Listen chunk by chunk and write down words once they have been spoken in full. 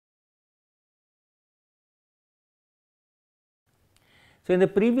So, in the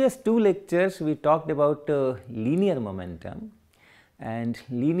previous two lectures we talked about linear momentum, and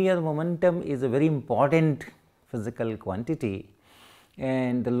linear momentum is a very important physical quantity,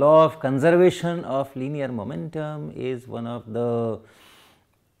 and the law of conservation of linear momentum is one of the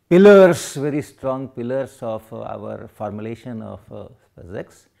pillars, very strong pillars of our formulation of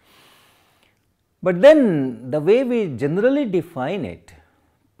physics. But then the way we generally define it,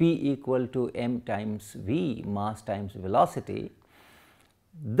 P equal to m times v, mass times velocity,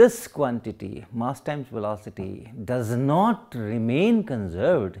 this quantity, mass times velocity, does not remain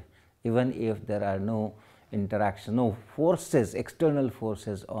conserved even if there are no interaction, no forces, external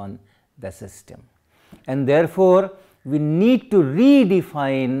forces on the system. And therefore, we need to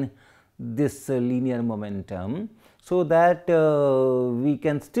redefine this linear momentum, so that we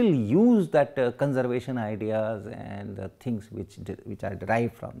can still use that conservation ideas and the things which are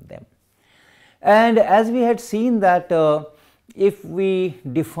derived from them. And as we had seen that if we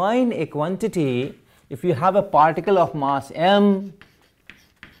define a quantity, if you have a particle of mass m,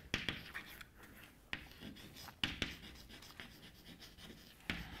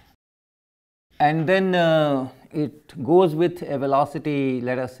 and then it goes with a velocity,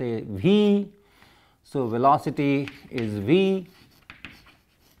 let us say v. So, velocity is v,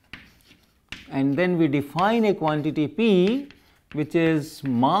 and then we define a quantity p, which is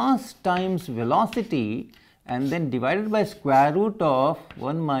mass times velocity, and then divided by square root of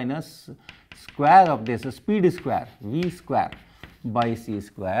 1 minus square of this speed square, v square by c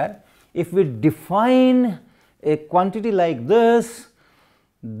square. If we define a quantity like this,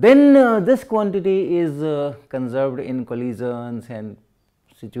 then this quantity is conserved in collisions and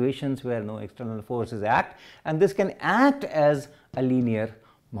situations where no external forces act, and this can act as a linear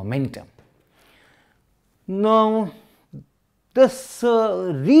momentum. Now, this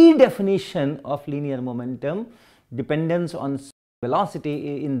redefinition of linear momentum dependence on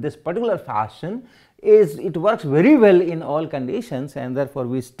velocity in this particular fashion it works very well in all conditions, and therefore,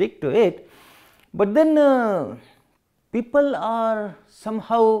 we stick to it. But then people are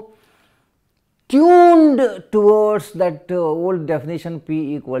somehow tuned towards that old definition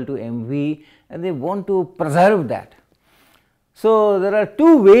P equal to mv, and they want to preserve that. So, there are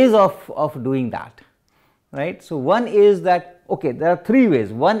two ways of doing that, right. So, one is that, okay, there are three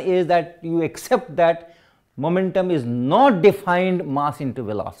ways. One is that you accept that momentum is not defined mass into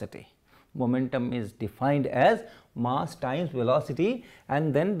velocity. Momentum is defined as mass times velocity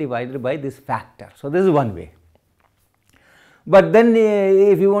and then divided by this factor. So, this is one way. But then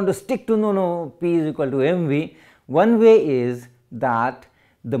if you want to stick to P is equal to mv, one way is that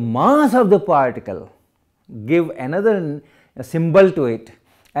the mass of the particle, give another symbol to it,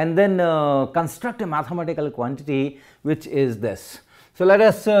 and then construct a mathematical quantity which is this. So, let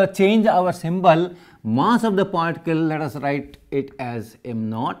us change our symbol, mass of the particle, let us write it as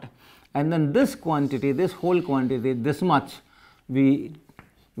m naught, and then this quantity, this whole quantity, this much, we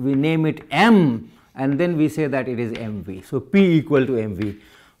name it m, and then we say that it is mv. So, P equal to mv,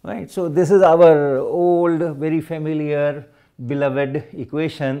 right. So, this is our old very familiar beloved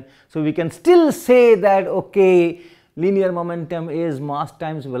equation. So, we can still say that okay, linear momentum is mass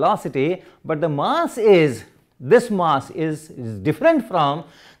times velocity, but the mass is, this mass is different from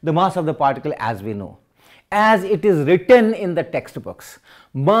the mass of the particle as we know, as it is written in the textbooks.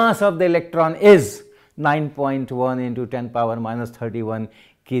 Mass of the electron is 9.1 into 10 power minus 31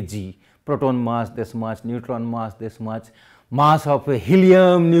 kg. Proton mass this much, neutron mass this much, mass of a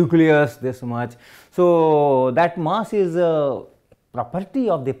helium nucleus this much. So, that mass is a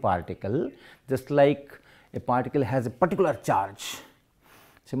property of the particle, just like a particle has a particular charge.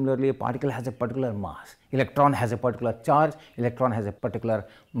 Similarly, a particle has a particular mass, electron has a particular charge, electron has a particular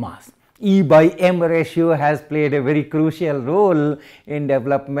mass. E by m ratio has played a very crucial role in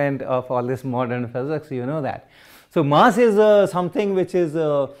development of all this modern physics, you know that. So, mass is something which is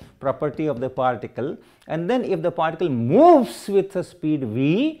a property of the particle, and then if the particle moves with a speed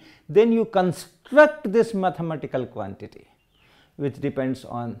v, then you construct this mathematical quantity which depends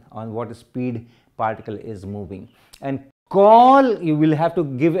on what speed particle is moving, and you will have to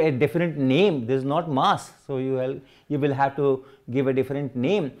give a different name. This is not mass. So, you will have to give a different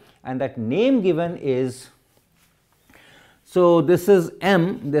name, and that name given is, so this is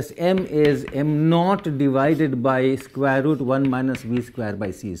m, this m is m naught divided by square root 1 minus v square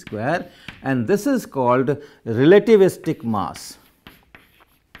by c square, and this is called relativistic mass.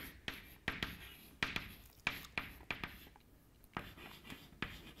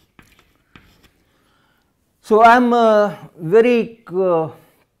 So, I am very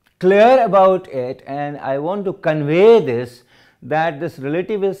clear about it, and I want to convey this, that this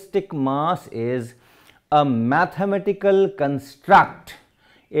relativistic mass is a mathematical construct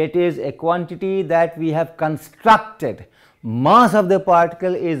It is a quantity that we have constructed. Mass of the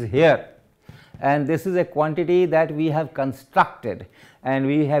particle is here, and this is a quantity that we have constructed, and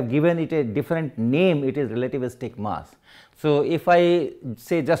we have given it a different name. It is relativistic mass. So, if I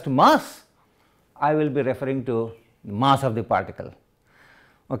say just mass, I will be referring to mass of the particle.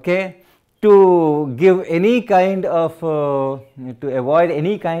 Okay. To give any kind of to avoid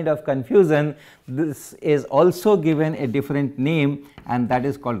any kind of confusion, this is also given a different name, and that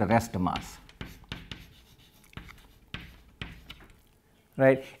is called rest mass.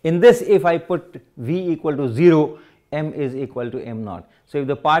 Right. In this, if I put V equal to 0, m is equal to m naught. So, if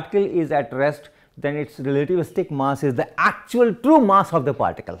the particle is at rest, then its relativistic mass is the actual true mass of the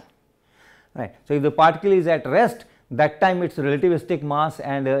particle. Right. So, if the particle is at rest, that time its relativistic mass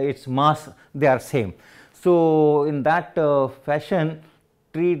and its mass, they are same. So, in that fashion,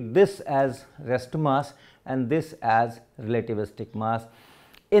 treat this as rest mass and this as relativistic mass.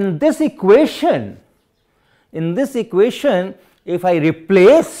 In this equation, if I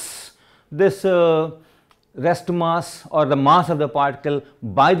replace this rest mass or the mass of the particle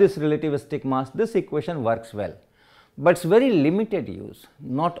by this relativistic mass, this equation works well, but it is very limited use,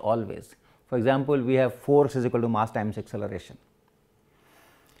 not always. For example, we have force is equal to mass times acceleration.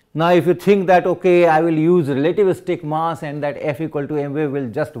 Now, if you think that okay, I will use relativistic mass and that F equal to mv will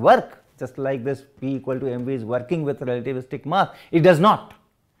just work, just like this P equal to mv is working with relativistic mass, it does not.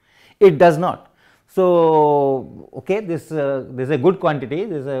 It does not. So, okay, this is a good quantity,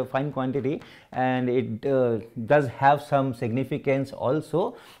 this is a fine quantity, and it does have some significance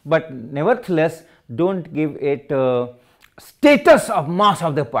also, but nevertheless do not give it status of mass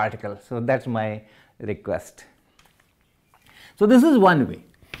of the particle. So, that is my request. So, this is one way.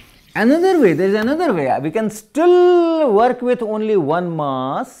 Another way, there is another way, we can still work with only one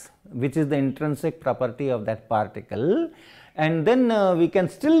mass, which is the intrinsic property of that particle, and then we can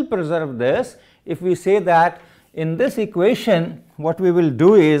still preserve this. If we say that in this equation, what we will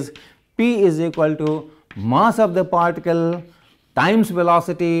do is P is equal to mass of the particle times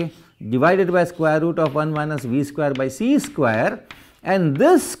velocity divided by square root of 1 minus v square by c square, and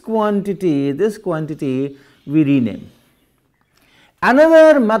this quantity we rename.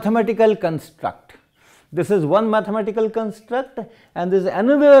 Another mathematical construct. This is one mathematical construct and this is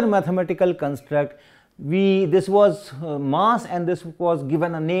another mathematical construct. This was mass and this was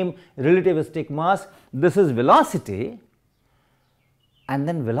given a name relativistic mass. This is velocity, and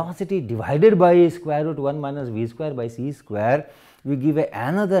then velocity divided by square root 1 minus v square by c square, we give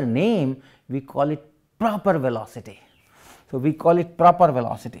another name, we call it proper velocity. So, we call it proper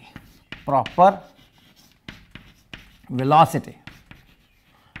velocity, I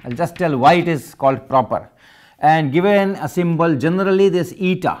will just tell why it is called proper, and given a symbol generally this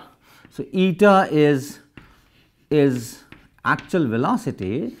eta. So, eta is actual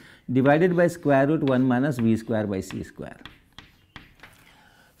velocity divided by square root 1 minus v square by c square.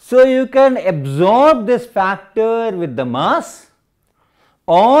 So, you can absorb this factor with the mass,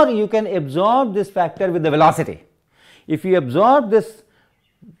 or you can absorb this factor with the velocity. If you absorb this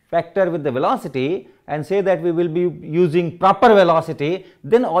factor with the velocity and say that we will be using proper velocity,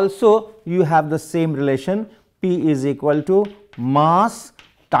 then also you have the same relation, P is equal to mass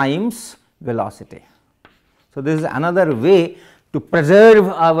times velocity. So, this is another way to preserve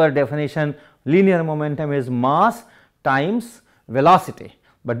our definition. Linear momentum is mass times velocity,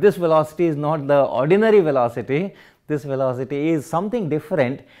 but this velocity is not the ordinary velocity. This velocity is something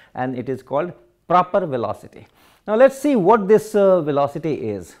different and it is called proper velocity. Now, let us see what this velocity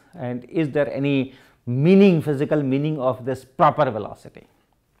is, and is there any meaning, physical meaning of this proper velocity.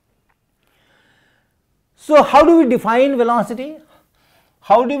 So, how do we define velocity?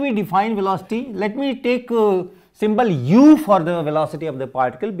 How do we define velocity? Let me take symbol u for the velocity of the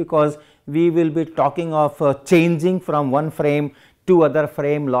particle, because we will be talking of changing from one frame to other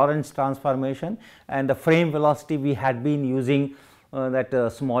frame, Lorentz transformation, and the frame velocity we had been using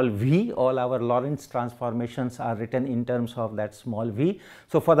that small v. All our Lorentz transformations are written in terms of that small v.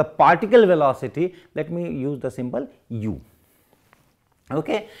 So, for the particle velocity, let me use the symbol u.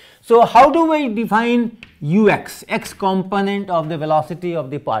 Okay. So, how do we define ux, x component of the velocity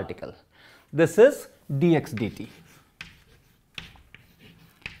of the particle? This is dx dt,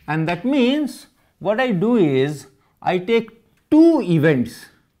 and that means what I do is I take two events.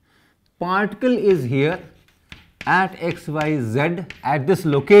 Particle is here at x, y, z at this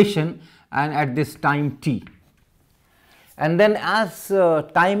location and at this time t, and then as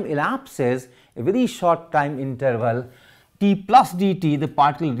time elapses, a very short time interval, t plus dt, the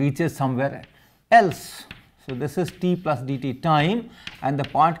particle reaches somewhere else. So, this is t plus dt time, and the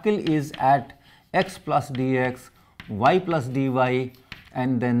particle is at x plus dx, y plus dy,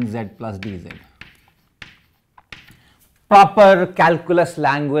 and then z plus dz. Proper calculus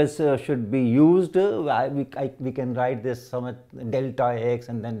language should be used. We can write this some delta x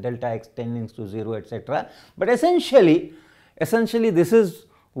and then delta x tending to 0, etc. But essentially this is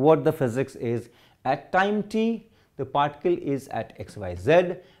what the physics is. At time t, the particle is at x, y,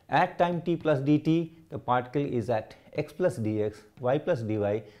 z. At time t plus dt, the particle is at x plus dx, y plus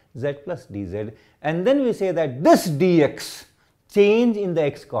dy, z plus dz. And then we say that this dx, change in the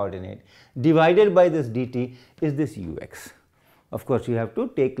x coordinate, divided by this dt is this ux. Of course, you have to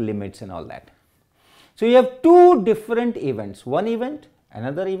take limits and all that. So, you have two different events, one event,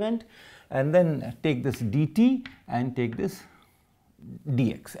 another event, and then take this dt and take this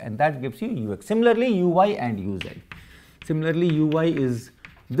dx, and that gives you ux. Similarly, uy and uz. Similarly, uy is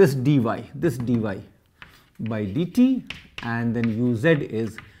this dy by dt, and then uz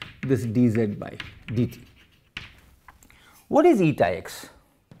is this dz by dt. What is eta x?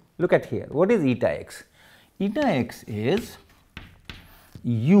 Look at here. What is eta x? Eta x is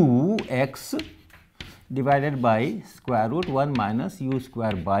ux divided by square root 1 minus u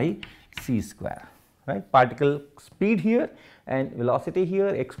square by c square, right? Particle speed here and velocity here,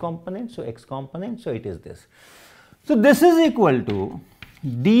 x component. So, x component. So, it is this. So, this is equal to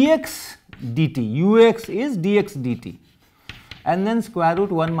dx dt, ux is dx dt, and then square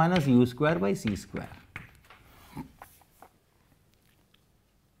root 1 minus u square by c square.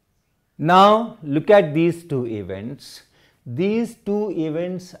 Now, look at these two events. These two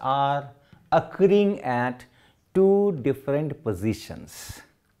events are occurring at two different positions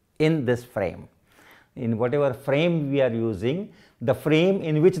in this frame. In whatever frame we are using, the frame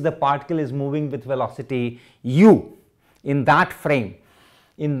in which the particle is moving with velocity u, in that frame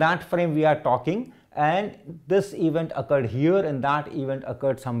we are talking, and this event occurred here and that event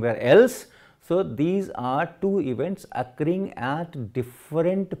occurred somewhere else. So, these are two events occurring at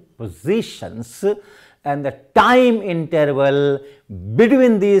different positions, and the time interval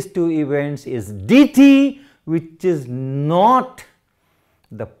between these two events is dt, which is not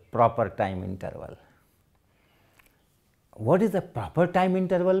the proper time interval. What is the proper time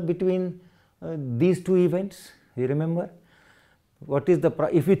interval between these two events? You remember? What is the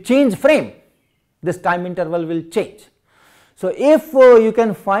if you change frame, this time interval will change. So, if you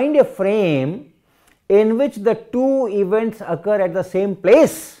can find a frame in which the two events occur at the same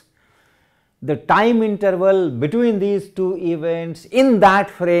place, the time interval between these two events in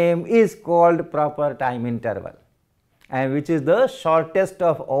that frame is called proper time interval, and which is the shortest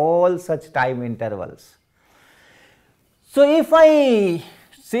of all such time intervals. So, if I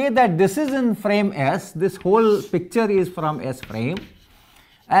say that this is in frame S, this whole picture is from S frame,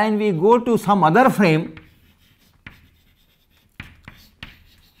 and we go to some other frame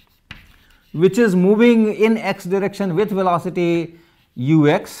which is moving in x direction with velocity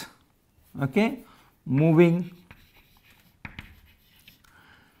ux, okay, moving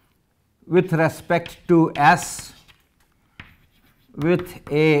with respect to S with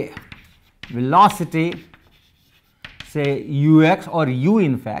a velocity say ux or u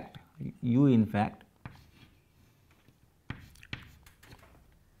in fact,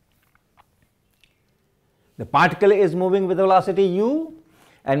 the particle is moving with velocity u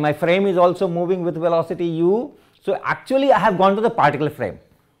and my frame is also moving with velocity u. So, actually I have gone to the particle frame,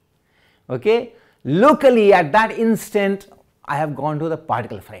 okay. Locally at that instant I have gone to the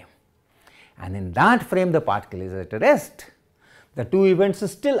particle frame, and in that frame the particle is at rest. The two events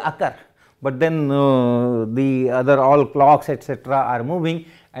still occur, but then the other all clocks etc. are moving,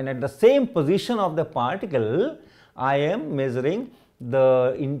 and at the same position of the particle I am measuring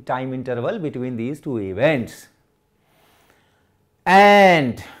the time interval between these two events,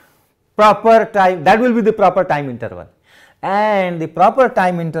 and proper time, that will be the proper time interval, and the proper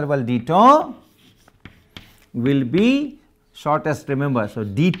time interval dτ will be shortest, remember. So,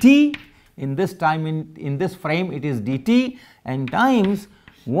 dt in this time in this frame it is dt, and times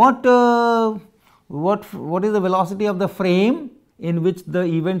what is the velocity of the frame in which the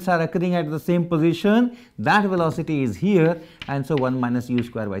events are occurring at the same position, that velocity is here, and so 1 minus u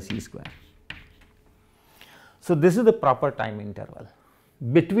square by c square. So, this is the proper time interval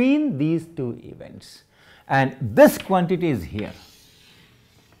between these two events, and this quantity is here.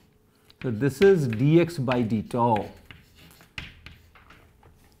 So, this is dx by dτ.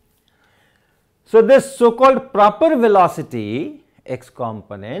 So, this so called proper velocity x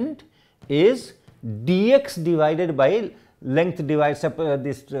component is dx divided by length divided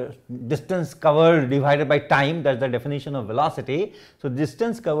this distance covered divided by time, that is the definition of velocity. So,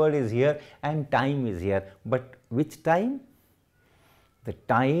 distance covered is here and time is here, but which time? The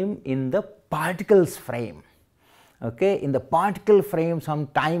time in the particle's frame. Okay, in the particle frame some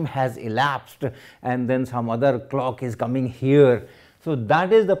time has elapsed and then some other clock is coming here. So,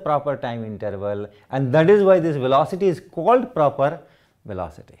 that is the proper time interval, and that is why this velocity is called proper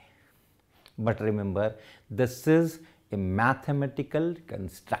velocity. But remember, this is a mathematical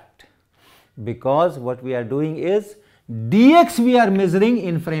construct, because what we are doing is dx we are measuring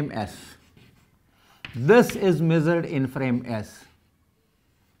in frame S. This is measured in frame S,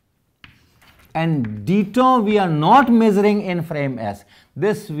 and d tau we are not measuring in frame S.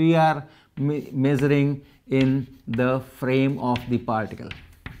 This we are measuring in the frame of the particle.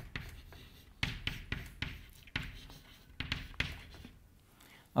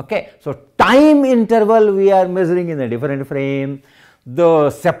 Okay. So, time interval we are measuring in a different frame, the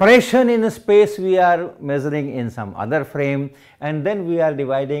separation in space we are measuring in some other frame, and then we are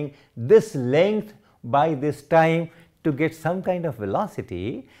dividing this length by this time to get some kind of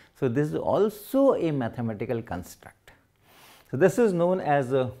velocity. So, this is also a mathematical construct. So, this is known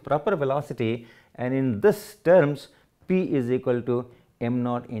as a proper velocity, and in this terms p is equal to m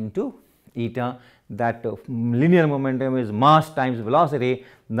naught into eta. That linear momentum is mass times velocity.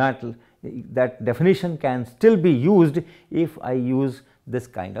 That definition can still be used if I use this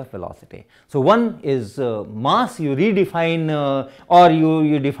kind of velocity. So, one is mass, you redefine or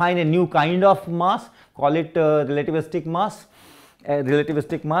you define a new kind of mass, call it relativistic mass, and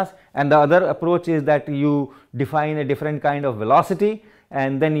the other approach is that you define a different kind of velocity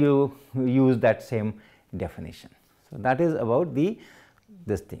and then you use that same definition. So, that is about these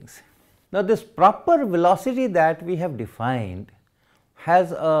things. Now, this proper velocity that we have defined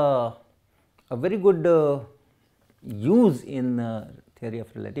has a very good use in theory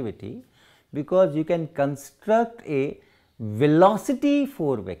of relativity, because you can construct a velocity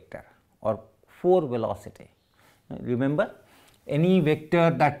 4 vector or 4 velocity. Remember, any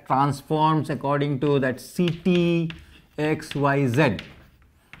vector that transforms according to that Ct x y z,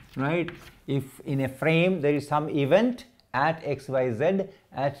 right. If in a frame there is some event at x y z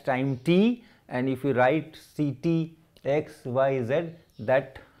at time t, and if you write Ct x y z,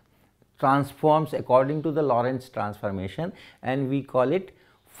 that transforms according to the Lorentz transformation, and we call it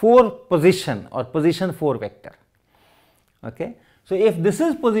 4 position or position 4 vector. Okay. So, if this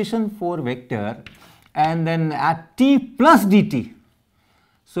is position 4 vector and then at t plus dt,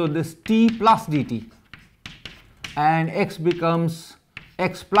 so this t plus dt and x becomes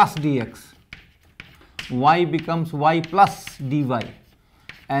x plus dx, y becomes y plus dy,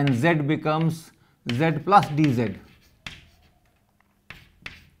 and z becomes z plus dz.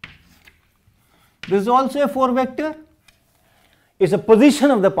 This is also a 4 vector. It is a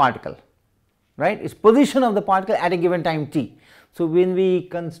position of the particle, right? It is position of the particle at a given time t. So, when we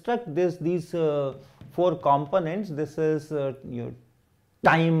construct these 4 components, this is your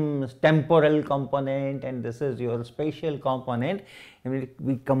temporal component, and this is your spatial component, and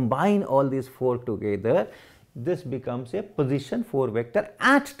we combine all these 4 together, this becomes a position 4 vector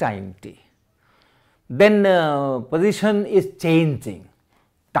at time t. Then position is changing,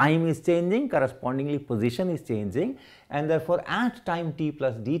 time is changing, correspondingly position is changing, and therefore, at time t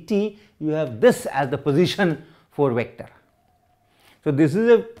plus dt you have this as the position 4 vector. So, this is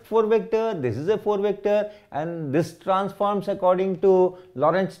a 4 vector, this is a 4 vector, and this transforms according to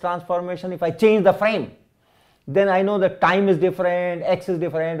Lorentz transformation. If I change the frame, then I know that time is different, x is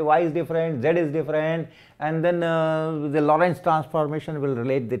different, y is different, z is different, and then the Lorentz transformation will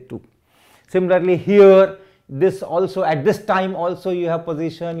relate the two. Similarly, here this also at this time also you have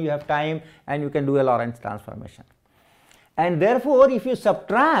position, you have time, and you can do a Lorentz transformation. And therefore, if you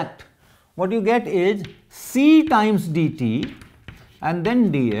subtract, what you get is c times dt and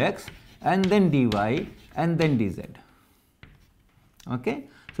then dx and then dy and then dz. Okay.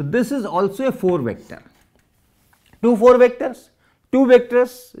 So, this is also a 4 vector. 2 4 vectors, 2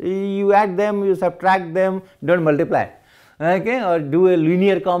 vectors, you add them, you subtract them, do not multiply, okay, or do a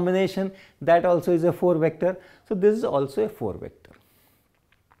linear combination, that also is a 4 vector. So, this is also a 4 vector.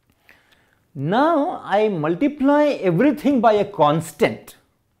 Now, I multiply everything by a constant,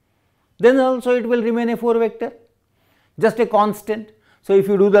 then also it will remain a 4 vector, just a constant. So, if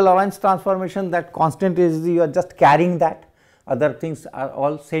you do the Lorentz transformation, that constant is, you are just carrying that, other things are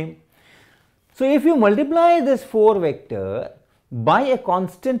all same. So, if you multiply this 4 vector by a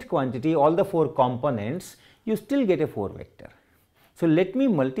constant quantity, all the 4 components, you still get a 4 vector. So, let me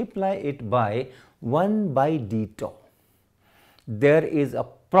multiply it by 1 by d tau. There is a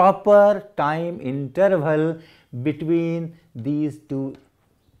proper time interval between these 2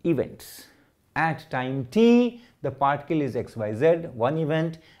 events. At time t, the particle is x y z, one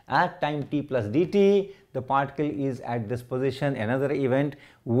event. At time t plus dt, the particle is at this position, another event.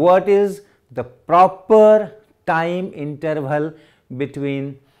 What is the proper time interval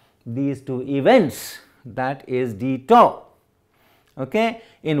between these two events, that is d tau. Okay,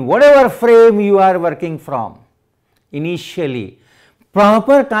 in whatever frame you are working from initially,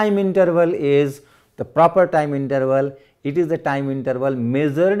 proper time interval is the proper time interval. It is the time interval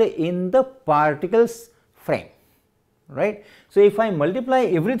measured in the particles frame, right. So, if I multiply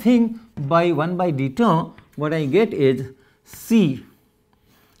everything by 1 by d tau, what I get is c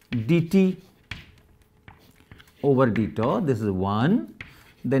dt over d tau, this is one,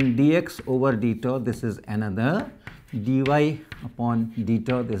 then dx over d tau, this is another, dy upon d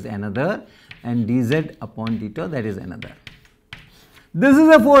tau, this is another, and dz upon d tau, that is another. This is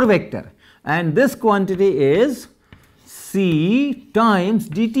a 4 vector, and this quantity is c times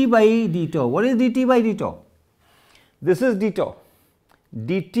dt by d tau. What is dt by d tau? This is d tau.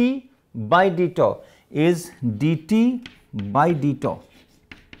 Dt by d tau is dt by d tau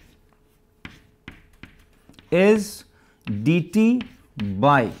is dt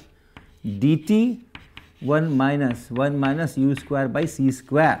by dt 1 minus u square by c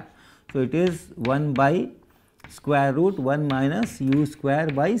square. So, it is 1 by square root 1 minus u square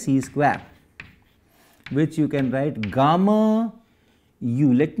by c square, which you can write gamma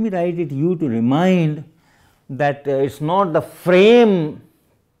u. Let me write it u to remind that it is not the frame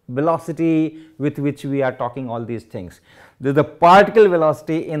velocity with which we are talking all these things. This is the particle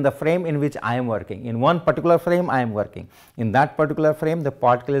velocity in the frame in which I am working. In one particular frame I am working. In that particular frame the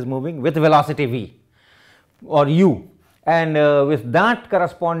particle is moving with velocity v or u, and with that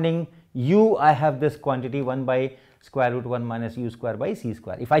corresponding u I have this quantity 1 by square root 1 minus u square by c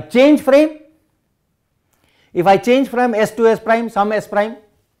square. If I change frame, if I change from s to s prime, some s prime,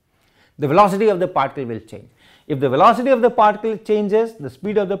 the velocity of the particle will change. If the velocity of the particle changes, the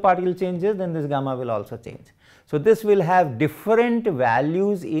speed of the particle changes, then this gamma will also change. So, this will have different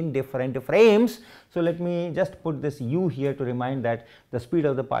values in different frames. So, let me just put this u here to remind that the speed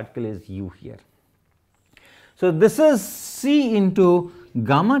of the particle is u here. So, this is c into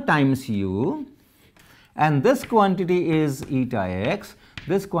gamma times u, and this quantity is eta x,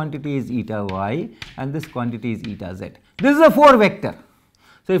 this quantity is eta y, and this quantity is eta z. This is a 4 vector.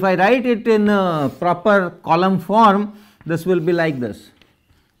 So, if I write it in a proper column form, this will be like this.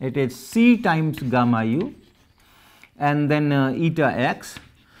 It is c times gamma u, and then eta x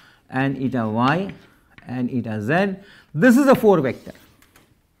and eta y and eta z. This is a 4 vector.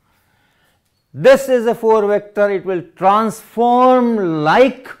 This is a 4 vector, it will transform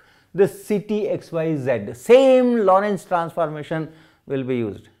like this c t x y z, same Lorentz transformation will be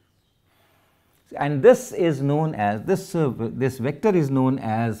used, and this is known as this vector is known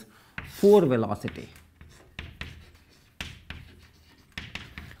as 4 velocity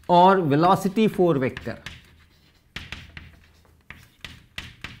or velocity 4 vector.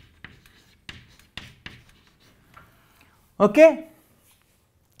 Okay.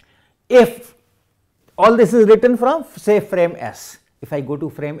 If all this is written from say frame S, if I go to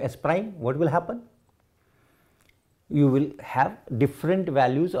frame S prime, what will happen? You will have different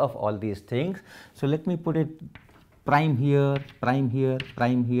values of all these things. So, let me put it prime here, prime here,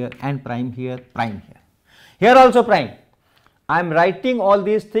 prime here, and prime here, prime here. Here also prime. I am writing all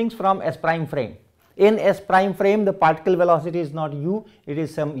these things from S prime frame. In S prime frame, the particle velocity is not u, it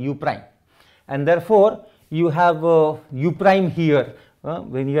is some u prime, and therefore you have u prime here.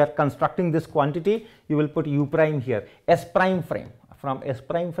 When you are constructing this quantity, you will put u prime here. S prime frame, from S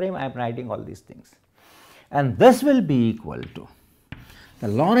prime frame I am writing all these things, and this will be equal to the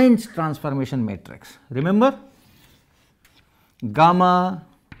Lorentz transformation matrix. Remember, gamma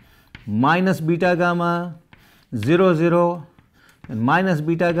minus beta gamma 0 0 and minus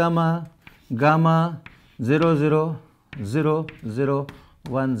beta gamma gamma 0 0 0 0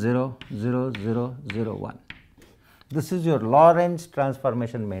 1 0 0 0 0 1. This is your Lorentz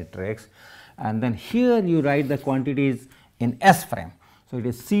transformation matrix, and then here you write the quantities in S frame. So, it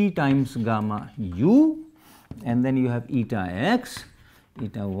is c times gamma u, and then you have eta x,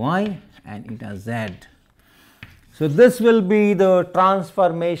 eta y, and eta z. So, this will be the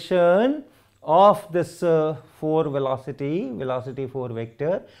transformation of this 4 velocity 4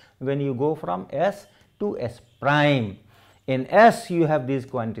 vector when you go from S to S prime. In S you have these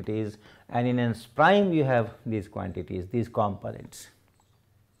quantities, and in S prime you have these quantities, these components.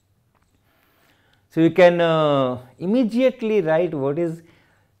 So, you can immediately write what is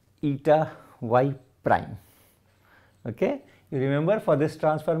eta y prime. Okay. You remember, for this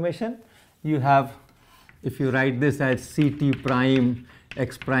transformation you have, if you write this as c t prime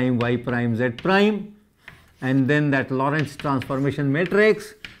x prime y prime z prime, and then that Lorentz transformation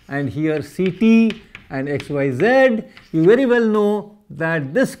matrix, and here c t and x y z, you very well know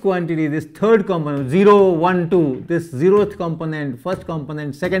that this quantity, this third component 0, 1, 2, this 0th component, first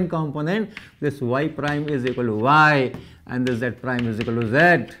component, second component, this y prime is equal to y and this z prime is equal to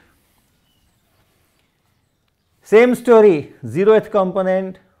z. Same story, 0th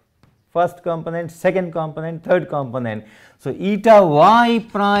component, first component, second component, third component. So, eta y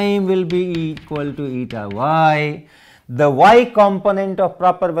prime will be equal to eta y. The y component of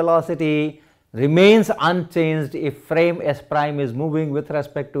proper velocity remains unchanged if frame S prime is moving with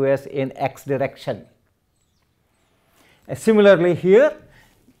respect to S in x direction. Similarly, here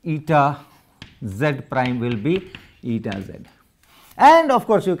eta z prime will be eta z. And of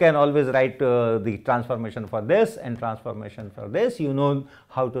course, you can always write the transformation for this and transformation for this. You know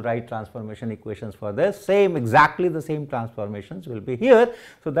how to write transformation equations for this. Exactly the same transformations will be here.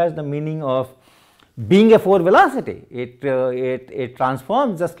 So, that is the meaning of being a 4 velocity. It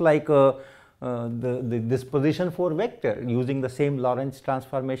transforms just like this position 4 vector using the same Lorentz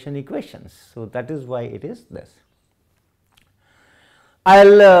transformation equations. So, that is why it is this. I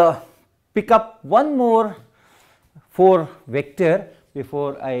will pick up one more 4 vector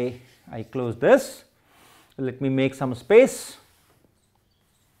before I close this. Let me make some space.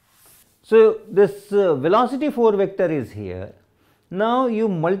 So, this velocity 4 vector is here. Now, you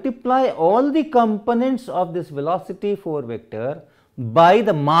multiply all the components of this velocity 4 vector by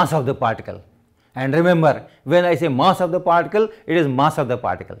the mass of the particle. And remember, when I say mass of the particle, it is mass of the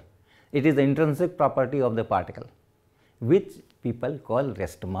particle. It is the intrinsic property of the particle, which people call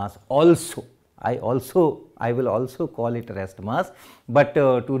rest mass also. I will also call it rest mass, but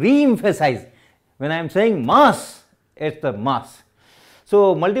to re-emphasize, when I am saying mass, it is the mass.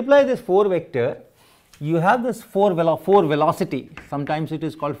 So, multiply this 4 vector, you have this 4 velocity, sometimes it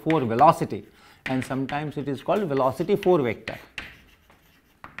is called 4 velocity and sometimes it is called velocity 4 vector.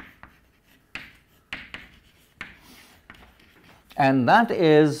 And that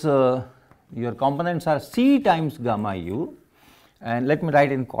is your components are c times gamma u, and let me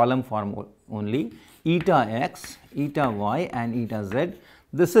write in column form only, eta x, eta y and eta z.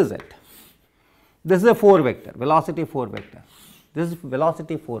 This is it. This is a 4 vector, velocity 4 vector. This is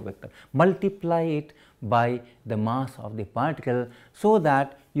velocity 4 vector. Multiply it by the mass of the particle, so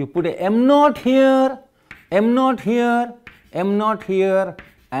that you put a m naught here, m naught here, m naught here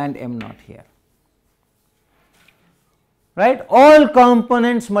and m naught here. Right? All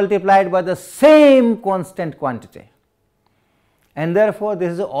components multiplied by the same constant quantity. And therefore,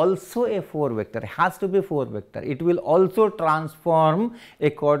 this is also a 4 vector, it has to be 4 vector. It will also transform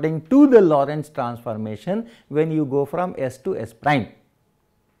according to the Lorentz transformation when you go from S to S prime.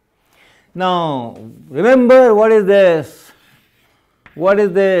 Now, remember what is this? What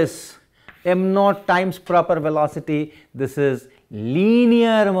is this? M naught times proper velocity. This is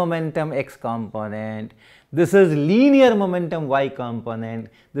linear momentum x component. This is linear momentum y component.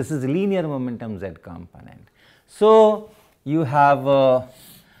 This is linear momentum z component. So, you have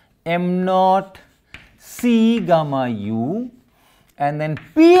m naught c gamma u and then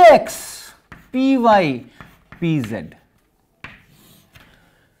px, py, pz.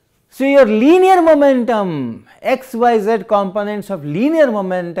 So, your linear momentum x, y, z components of linear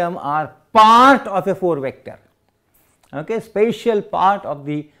momentum are part of a 4 vector, okay, spatial part of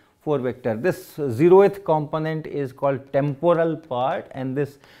the 4 vector. This 0th component is called temporal part and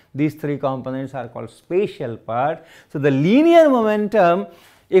these 3 components are called spatial part. So, the linear momentum,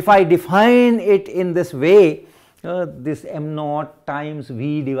 if I define it in this way, this m naught times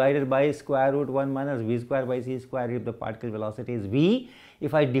v divided by square root 1 minus v square by c square if the particle velocity is v.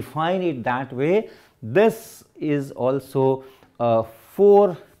 If I define it that way, this is also a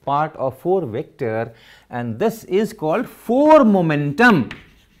 4 part of 4 vector and this is called 4 momentum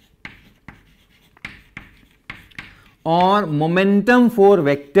or momentum 4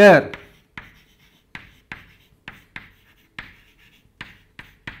 vector.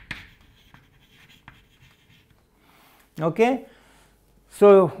 Okay.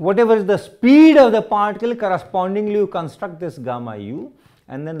 So, whatever is the speed of the particle, correspondingly you construct this gamma u,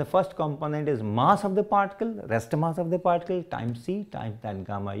 and then the first component is mass of the particle, rest mass of the particle times c times that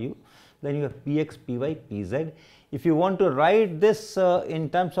gamma u, then you have px, py, pz. If you want to write this in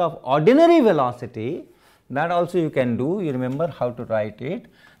terms of ordinary velocity, that also you can do. You remember how to write it.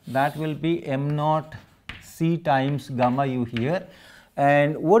 That will be m naught c times gamma u here.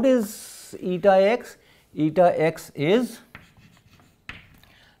 And what is eta x? Eta x is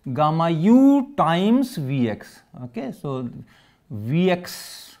gamma u times Vx. Okay, so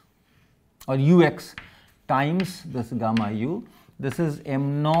Vx or Ux times this gamma u. This is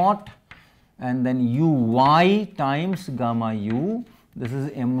m naught and then Uy times gamma u. This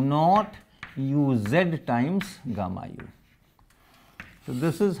is m naught Uz times gamma u. So,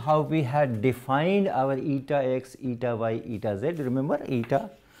 this is how we had defined our eta x, eta y, eta z. Remember eta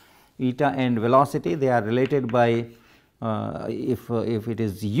and velocity, they are related by if it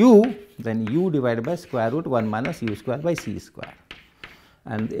is u, then u divided by square root 1 minus u square by c square,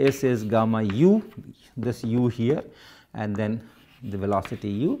 and s is gamma u, this u here, and then the velocity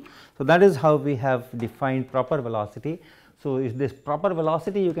u. So, that is how we have defined proper velocity. So, if this proper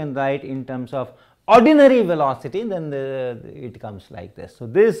velocity you can write in terms of ordinary velocity, then it comes like this. So,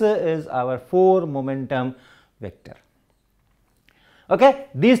 this is our 4 momentum vector. Okay.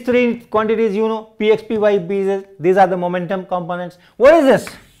 These 3 quantities you know, px, py, bz, these are the momentum components. What is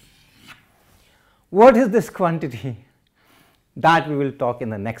this? What is this quantity? That we will talk in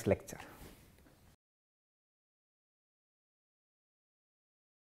the next lecture.